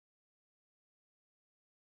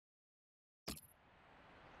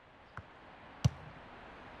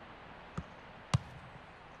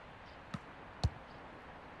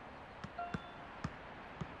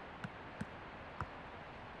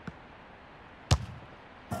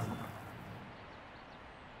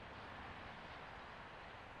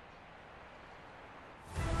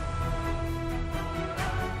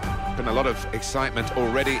been a lot of excitement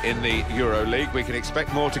already in the Euro League. We can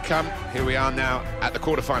expect more to come. Here we are now at the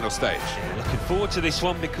quarter-final stage. Yeah, looking forward to this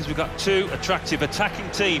one because we've got two attractive attacking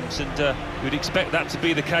teams, and we'd expect that to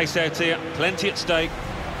be the case out here. Plenty at stake.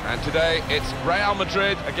 And today it's Real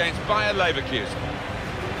Madrid against Bayer Leverkusen.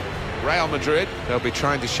 Real Madrid, they'll be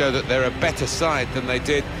trying to show that they're a better side than they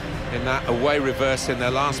did in that away reverse in their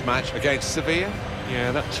last match against Sevilla.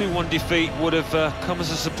 Yeah, that 2-1 defeat would have come as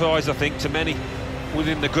a surprise, I think, to many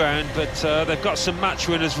within the ground, but they've got some match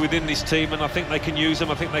winners within this team, and I think they can use them.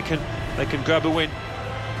 I think they can grab a win.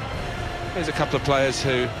 There's a couple of players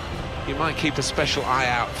who you might keep a special eye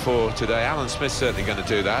out for today. Alan Smith's certainly going to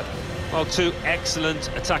do that. Well, two excellent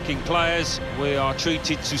attacking players we are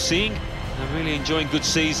treated to seeing. They're really enjoying good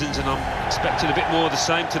seasons, and I'm expecting a bit more of the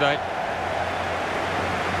same today.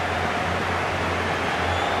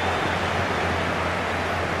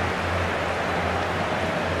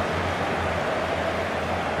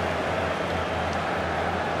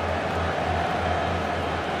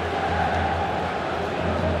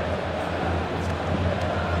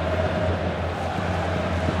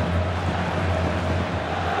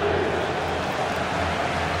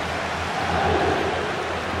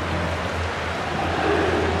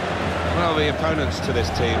 Well, the opponents to this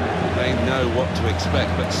team, they know what to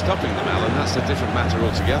expect, but stopping them, Alan, that's a different matter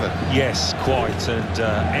altogether. Yes, quite, and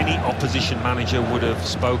any opposition manager would have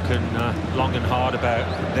spoken long and hard about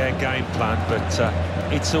their game plan,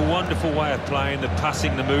 but it's a wonderful way of playing, the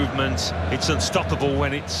passing, the movement. It's unstoppable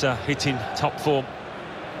when it's hitting top form.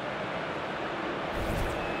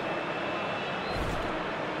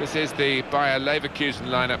 This is the Bayer Leverkusen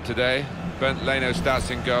lineup today. Bernd Leno starts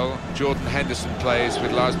in goal. Jordan Henderson plays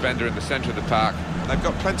with Lars Bender in the centre of the park. They've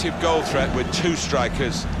got plenty of goal threat with two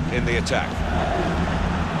strikers in the attack.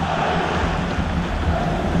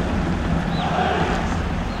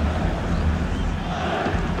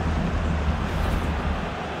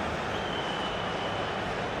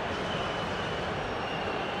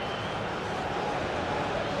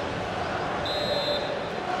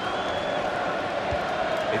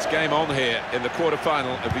 It's game on here in the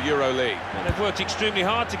quarter-final of the Euro League. Well, they've worked extremely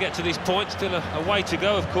hard to get to this point. Still a way to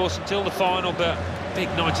go, of course, until the final, but big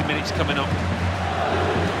 90 minutes coming up.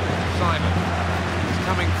 Simon is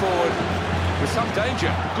coming forward with some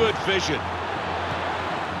danger. Good vision.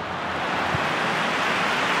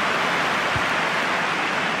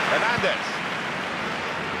 Hernandez.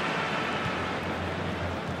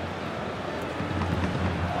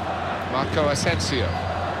 Marco Asensio.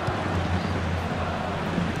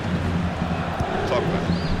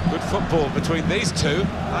 Good football between these two.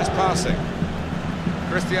 Nice passing.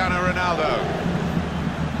 Cristiano Ronaldo.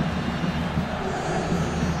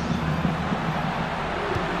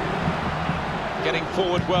 Getting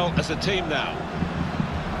forward well as a team now.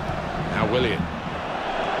 Now Willian.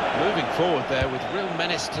 Moving forward there with real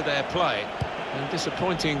menace to their play. And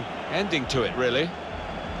disappointing ending to it, really.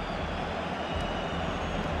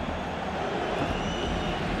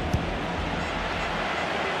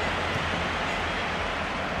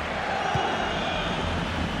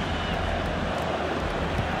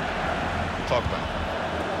 Pogba.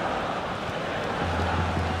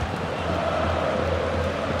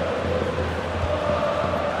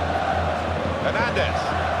 Hernandez.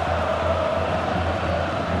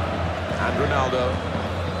 And Ronaldo.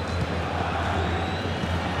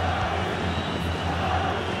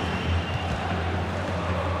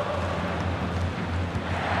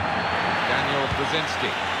 Daniel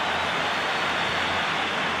Brzezinski.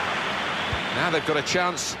 Now they've got a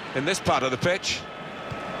chance in this part of the pitch.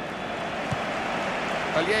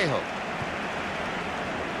 Vallejo.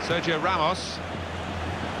 Sergio Ramos.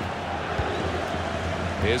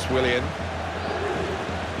 Here's Willian.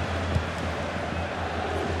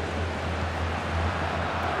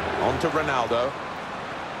 On to Ronaldo.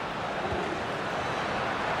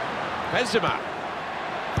 Benzema.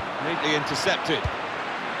 Neatly intercepted.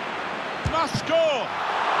 Must score!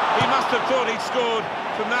 He must have thought he'd scored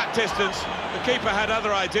from that distance. The keeper had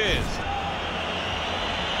other ideas.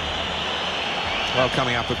 Well,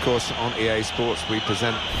 coming up, of course, on EA Sports, we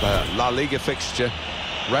present the La Liga fixture.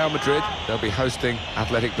 Real Madrid, they'll be hosting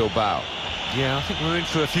Athletic Bilbao. Yeah, I think we're in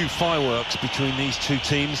for a few fireworks between these two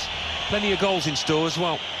teams. Plenty of goals in store as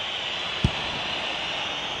well.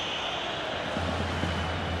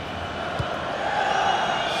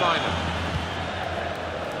 Simon.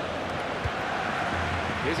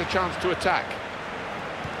 Here's a chance to attack.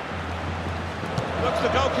 Looks the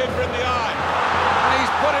goalkeeper in the eye. And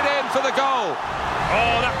he's put it in for the goal.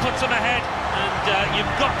 Oh, that puts them ahead, and you've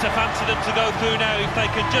got to fancy them to go through now if they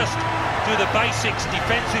can just do the basics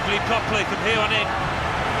defensively properly from here on in.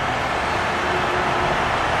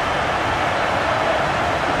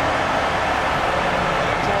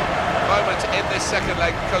 this second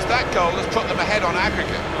leg, because that goal has put them ahead on aggregate.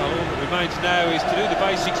 Well, all that remains now is to do the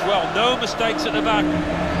basics well. No mistakes at the back.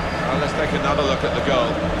 Well, let's take another look at the goal.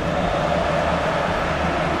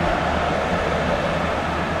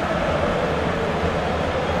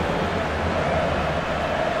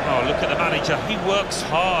 Oh, look at the manager. He works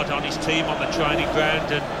hard on his team on the training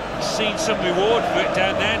ground, and he's seen some reward for it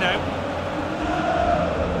down there now.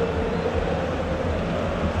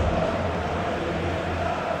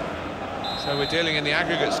 So we're dealing in the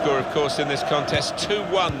aggregate score, of course, in this contest.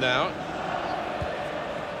 2-1 now.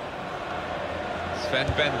 Sven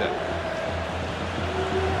Bender.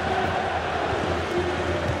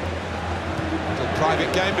 Little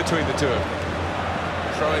private game between the two of them.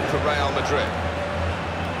 Throw in for Real Madrid.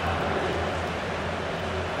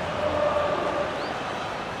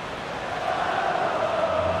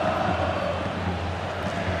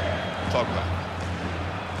 Pogba.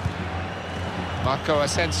 Marco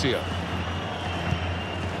Asensio.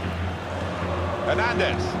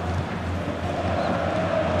 Hernandez.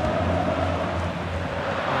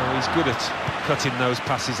 Oh, he's good at cutting those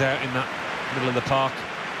passes out in that middle of the park.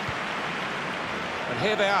 And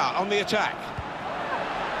here they are on the attack.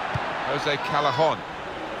 Jose Callajon.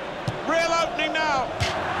 Real opening now.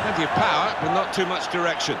 Plenty of power, but not too much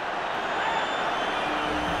direction.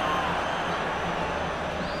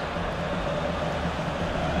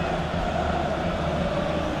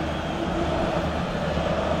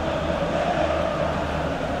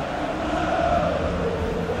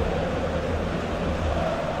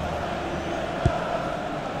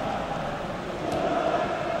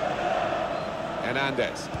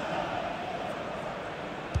 Hernandez.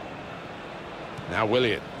 Now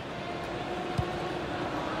Willian.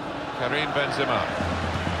 Karim Benzema.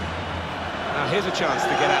 Now here's a chance to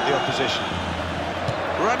get at the opposition.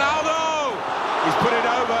 Ronaldo! He's put it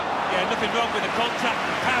over. Yeah, nothing wrong with the contact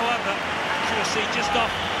and power, but accuracy just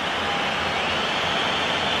off.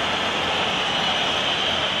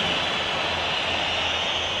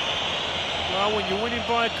 Well, when you're winning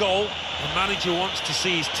by a goal, the manager wants to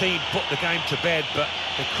see his team put the game to bed, but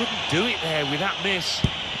they couldn't do it there with that miss.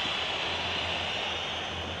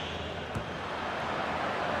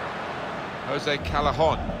 Jose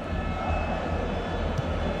Callajon.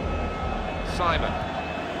 Simon.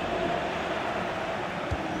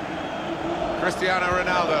 Cristiano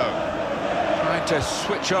Ronaldo. Trying to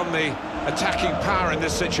switch on the attacking power in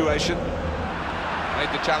this situation.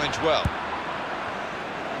 Made the challenge well.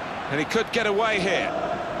 And he could get away here.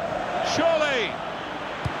 Surely!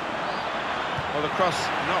 Well, the cross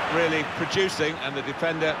not really producing, and the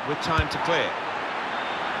defender with time to clear.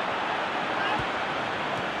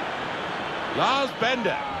 Lars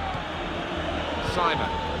Bender. Simon.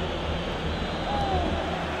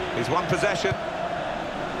 He's won possession.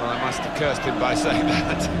 Well, I must have cursed him by saying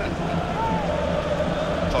that.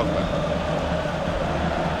 Pogba.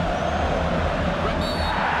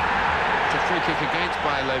 It's a free kick against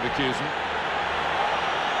Bayer Leverkusen.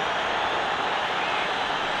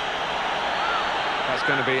 That's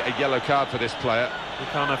going to be a yellow card for this player. We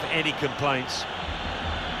can't have any complaints.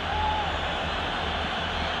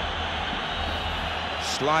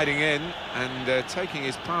 Sliding in and taking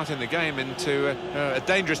his part in the game into a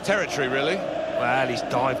dangerous territory, really. Well, he's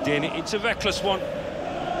dived in. It's a reckless one.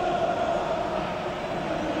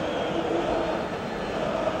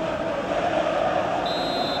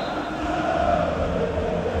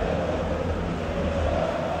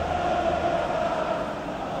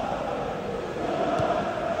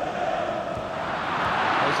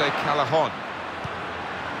 Jose Callajon.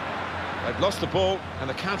 They've lost the ball, and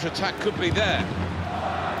the counter-attack could be there.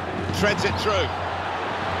 Threads it through.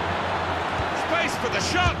 Space for the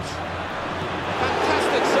shot.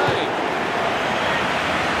 Fantastic save.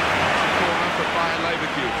 Corner for Bayer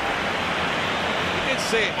Leverkusen. He did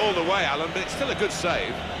see it all the way, Alan, but it's still a good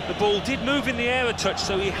save. The ball did move in the air a touch,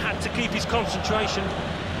 so he had to keep his concentration.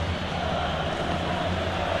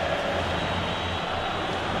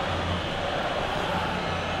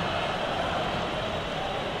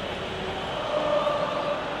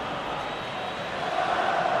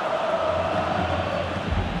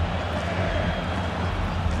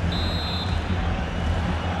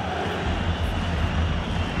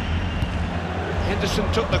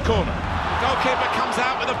 Henderson took the corner. The goalkeeper comes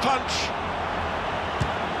out with a punch.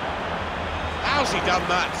 How's he done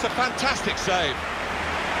that? It's a fantastic save.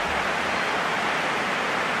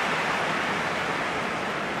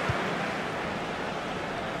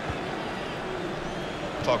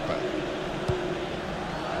 Pogba.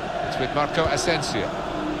 It's with Marco Asensio.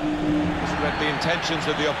 Just read the intentions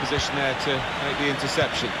of the opposition there to make the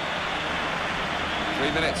interception.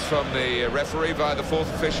 3 minutes from the referee via the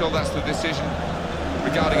fourth official. That's the decision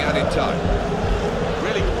regarding added time.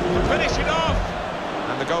 Really can finish it off.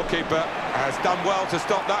 And the goalkeeper has done well to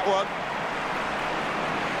stop that one.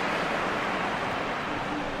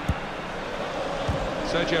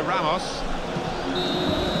 Sergio Ramos.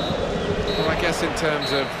 Well, I guess in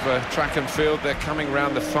terms of track and field, they're coming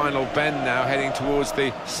round the final bend now, heading towards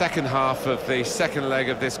the second half of the second leg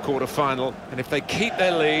of this quarter-final. And if they keep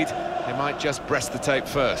their lead, they might just breast the tape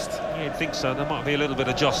first. Yeah, I think so. There might be a little bit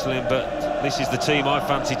of jostling, but this is the team I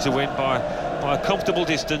fancy to win by a comfortable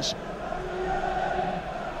distance.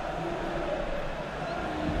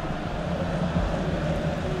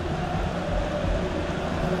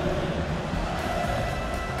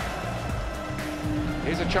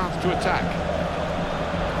 Here's a chance to attack.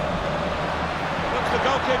 Looks the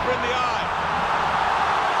goalkeeper in the eye.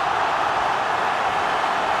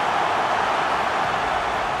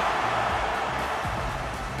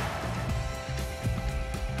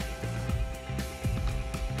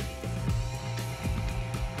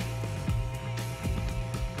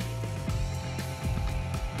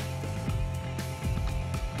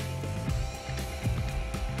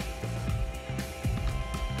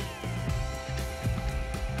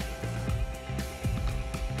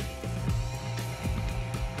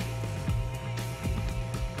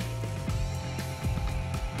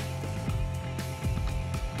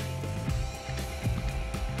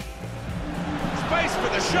 Space for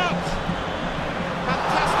the shot.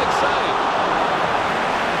 Fantastic save.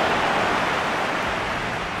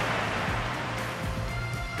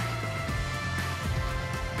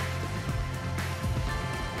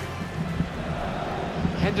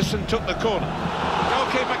 Henderson took the corner.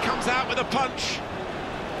 Goalkeeper comes out with a punch.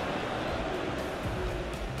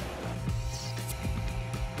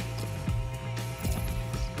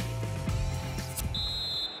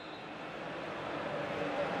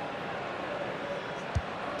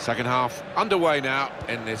 Second half underway now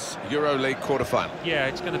in this EuroLeague quarter-final. Yeah,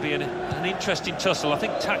 it's going to be an interesting tussle. I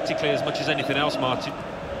think tactically as much as anything else, Martin.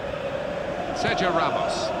 Sergio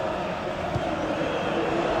Ramos.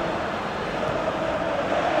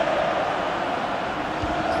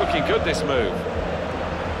 It's looking good, this move.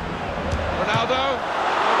 Ronaldo,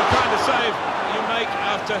 well, the kind of save you make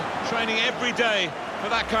after training every day for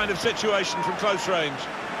that kind of situation from close range.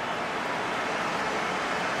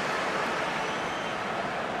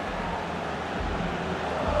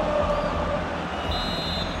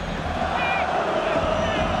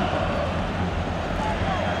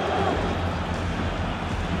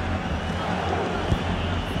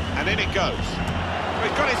 And in it goes.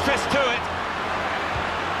 He's got his fist to it.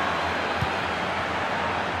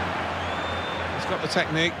 He's got the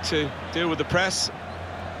technique to deal with the press.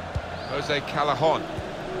 Jose Callejon.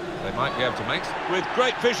 They might be able to make... With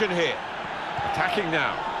great vision here. Attacking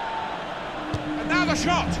now. And now the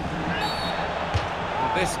shot.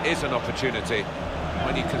 Well, this is an opportunity.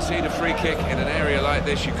 When you concede a free kick in an area like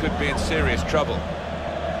this, you could be in serious trouble.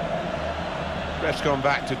 Ref's gone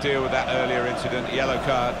back to deal with that earlier incident, yellow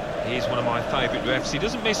card. He's one of my favourite refs. He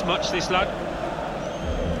doesn't miss much, this lad.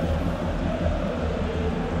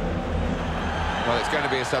 Well, it's going to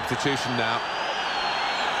be a substitution now.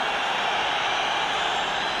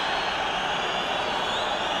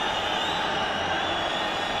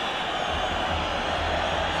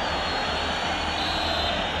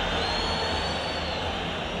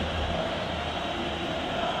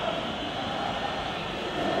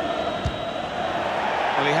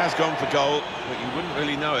 Well, he has gone for goal, but you wouldn't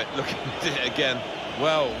really know it looking at it again.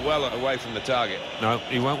 Well away from the target. No,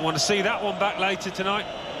 he won't want to see that one back later tonight.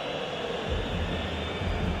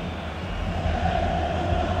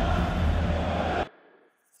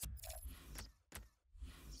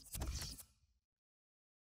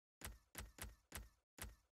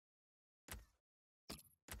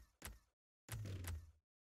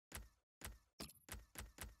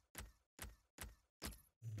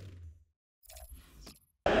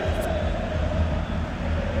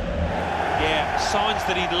 Signs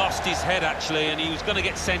that he'd lost his head, actually, and he was going to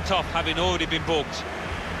get sent off, having already been booked.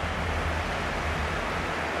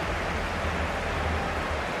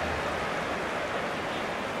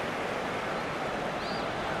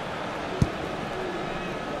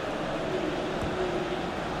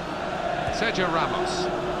 Sergio Ramos.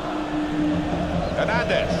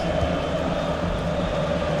 Hernandez.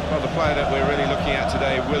 Well, the player that we're really looking at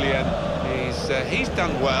today, Willian, he's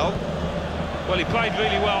done well. Well, he played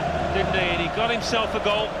really well, didn't he? And he got himself a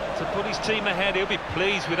goal to put his team ahead. He'll be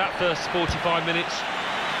pleased with that first 45 minutes.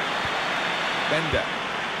 Bender.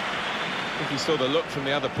 I think he saw the look from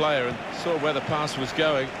the other player and saw where the pass was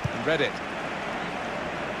going and read it.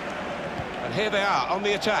 And here they are on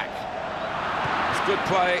the attack. It's good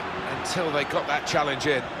play, and until they got that challenge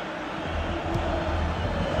in.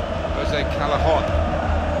 Jose Callejon.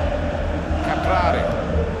 Caprari.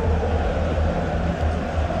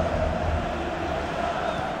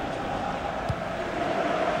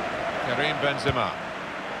 Karim Benzema.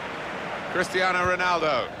 Cristiano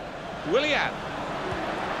Ronaldo. Willian.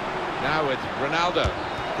 Now with Ronaldo.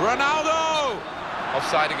 Ronaldo!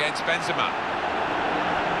 Offside against Benzema.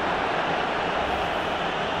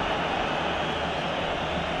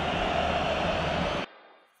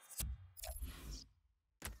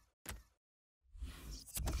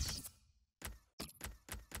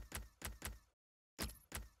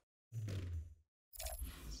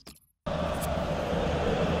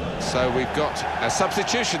 So we've got a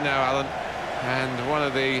substitution now, Alan, and one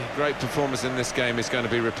of the great performers in this game is going to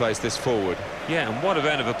be replaced this forward. Yeah, and what a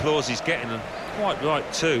round of applause he's getting, and quite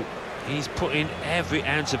right too. He's put in every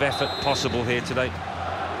ounce of effort possible here today.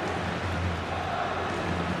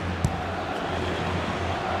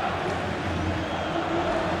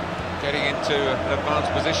 Getting into an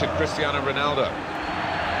advanced position, Cristiano Ronaldo.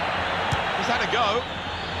 He's had a go.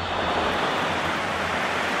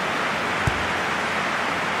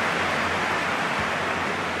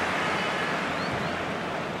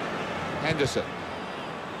 Henderson.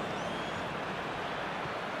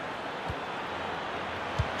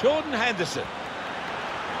 Jordan Henderson.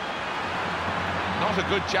 Not a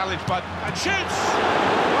good challenge, but... and shoots!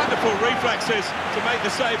 Wonderful reflexes to make the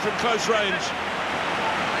save from close range.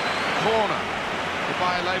 Corner for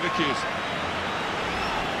Bayer Leverkusen.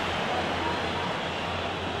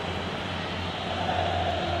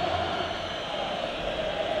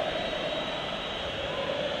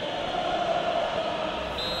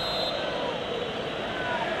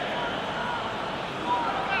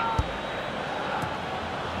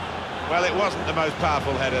 Well, it wasn't the most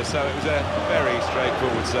powerful header, so it was a very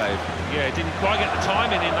straightforward save. Yeah, he didn't quite get the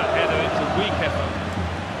timing in that header. It's a weak effort.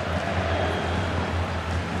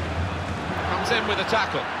 Comes in with a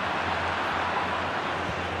tackle.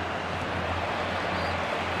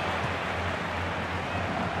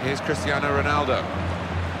 Here's Cristiano Ronaldo.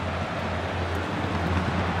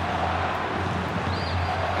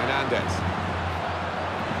 Hernandez.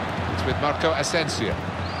 It's with Marco Asensio.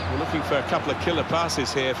 We're looking for a couple of killer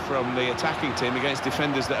passes here from the attacking team against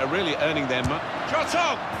defenders that are really earning their money. Shot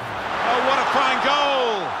on! Oh, what a fine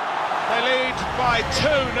goal! They lead by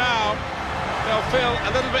 2 now. They'll feel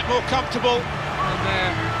a little bit more comfortable, and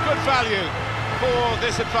they're good value for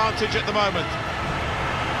this advantage at the moment.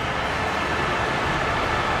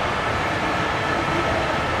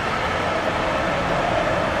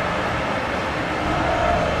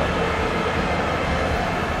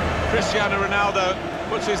 Cristiano Ronaldo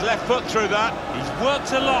puts his left foot through that. He's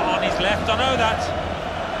worked a lot on his left, I know that.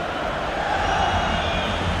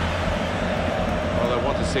 Well, I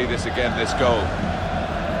want to see this again, this goal.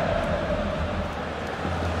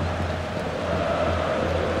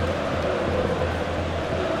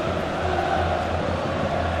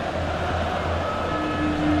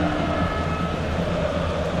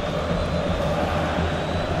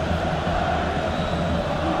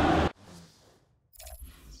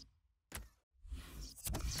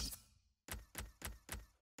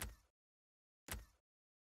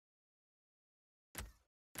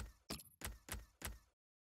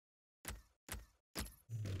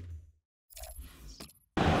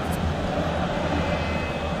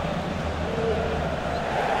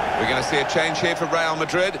 We're going to see a change here for Real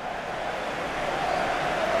Madrid.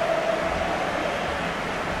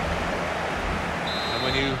 And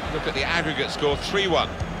when you look at the aggregate score, 3-1.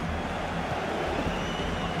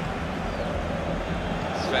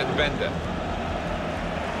 Sven Bender.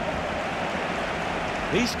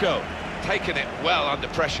 Isco. Taken it well under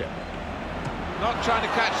pressure. Not trying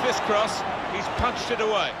to catch this cross, he's punched it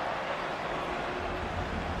away.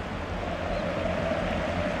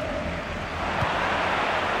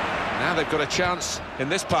 Now they've got a chance in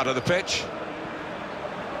this part of the pitch.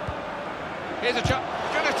 Here's a chance.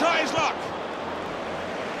 Going to try his luck.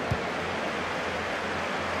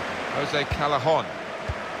 Jose Callejon.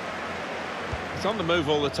 He's on the move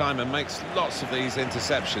all the time and makes lots of these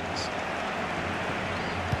interceptions.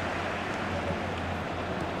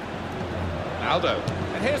 Aldo.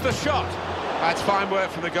 And here's the shot. That's fine work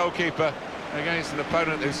from the goalkeeper against an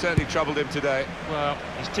opponent who certainly troubled him today. Well,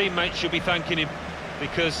 his teammates should be thanking him,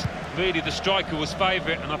 because really the striker was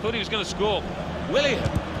favourite, and I thought he was going to score. Willian,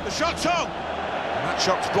 the shot's on! And that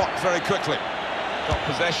shot's blocked very quickly. Got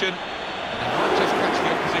possession, and not just catching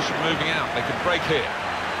the opposition moving out, they could break here.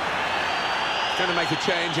 It's going to make a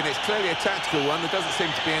change, and it's clearly a tactical one. There doesn't seem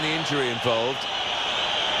to be any injury involved.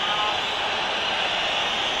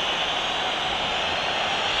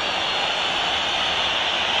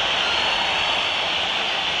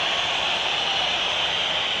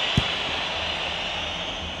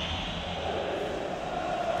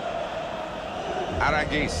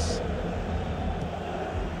 Aranguiz.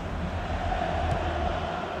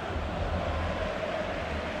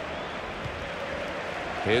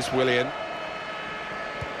 Here's Willian.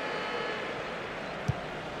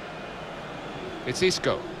 It's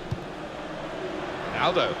Isco.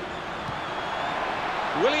 Aldo.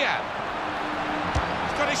 Willian.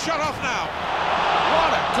 He's got his shot off now.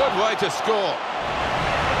 What a good way to score.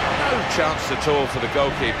 No chance at all for the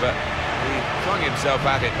goalkeeper. He flung himself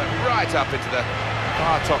at it, but right up into the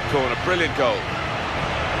far top corner. Brilliant goal.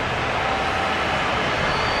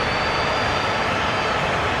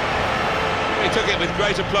 He took it with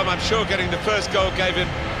great aplomb. I'm sure getting the first goal gave him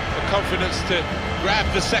the confidence to grab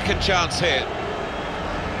the second chance here.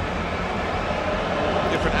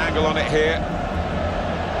 Different angle on it here.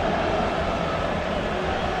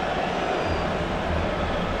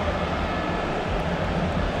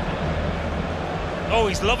 Oh,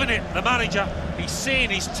 he's loving it, the manager. He's seeing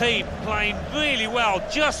his team playing really well,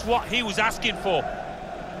 just what he was asking for.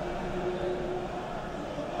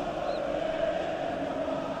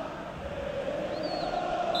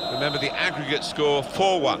 Remember the aggregate score,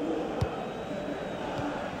 4-1.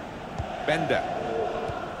 Bender.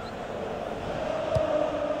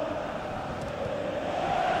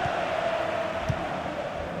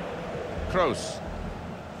 Kroos.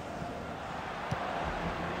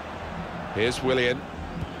 Here's Willian.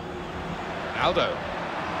 Aldo.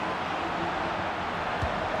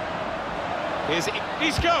 Here's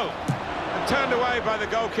Isco. And turned away by the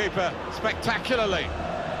goalkeeper spectacularly.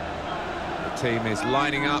 The team is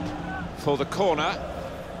lining up for the corner.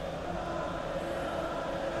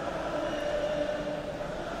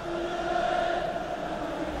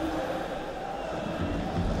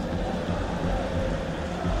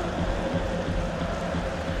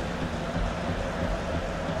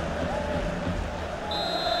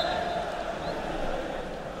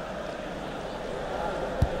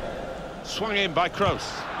 Swung in by Kroos.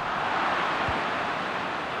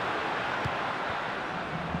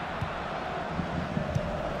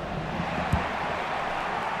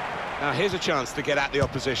 Now here's a chance to get at the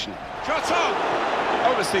opposition. Shot on!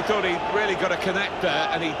 Obviously thought he really got a connect there,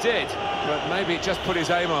 and he did, but maybe it just put his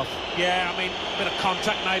aim off. Yeah, I mean, a bit of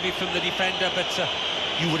contact maybe from the defender, but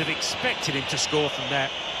you would have expected him to score from there.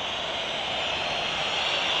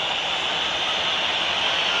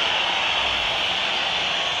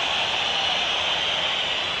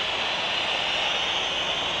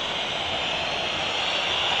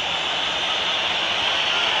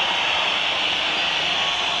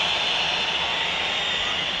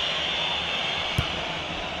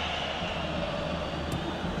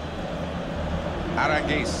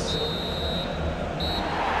 Aranguiz.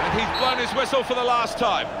 And he's blown his whistle for the last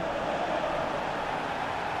time.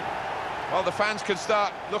 Well, the fans can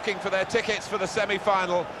start looking for their tickets for the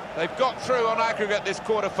semi-final. They've got through on aggregate this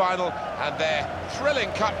quarter-final, and their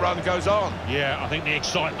thrilling cup run goes on. Yeah, I think the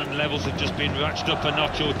excitement levels have just been ratcheted up a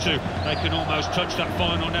notch or two. They can almost touch that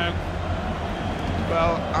final now.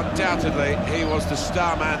 Well, undoubtedly, he was the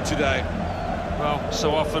star man today. Well,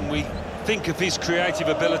 so often we think of his creative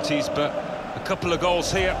abilities, but a couple of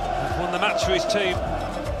goals here have won the match for his team.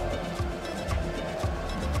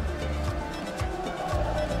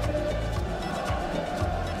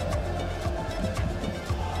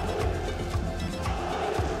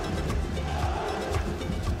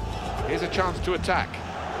 Here's a chance to attack.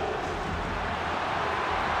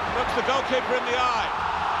 Looks the goalkeeper in the eye.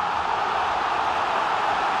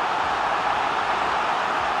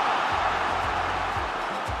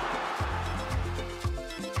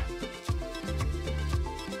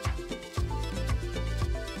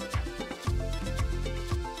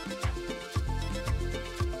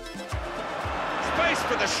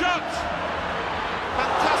 For the shot.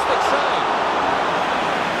 Fantastic save.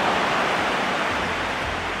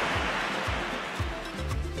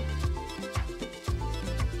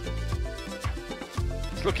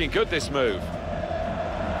 It's looking good, this move.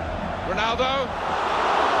 Ronaldo.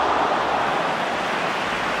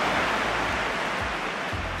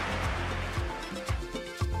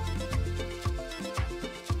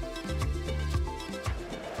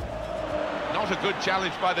 Not a good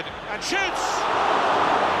challenge by the... and shoots!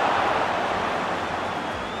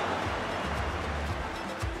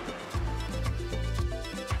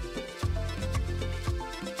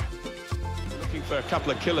 For a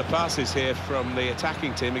couple of killer passes here from the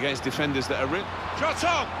attacking team against defenders that are real. Shot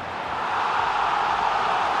on!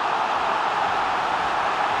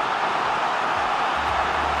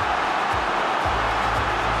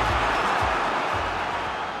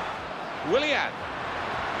 Willian.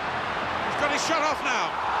 He's got his shot off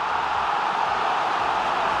now.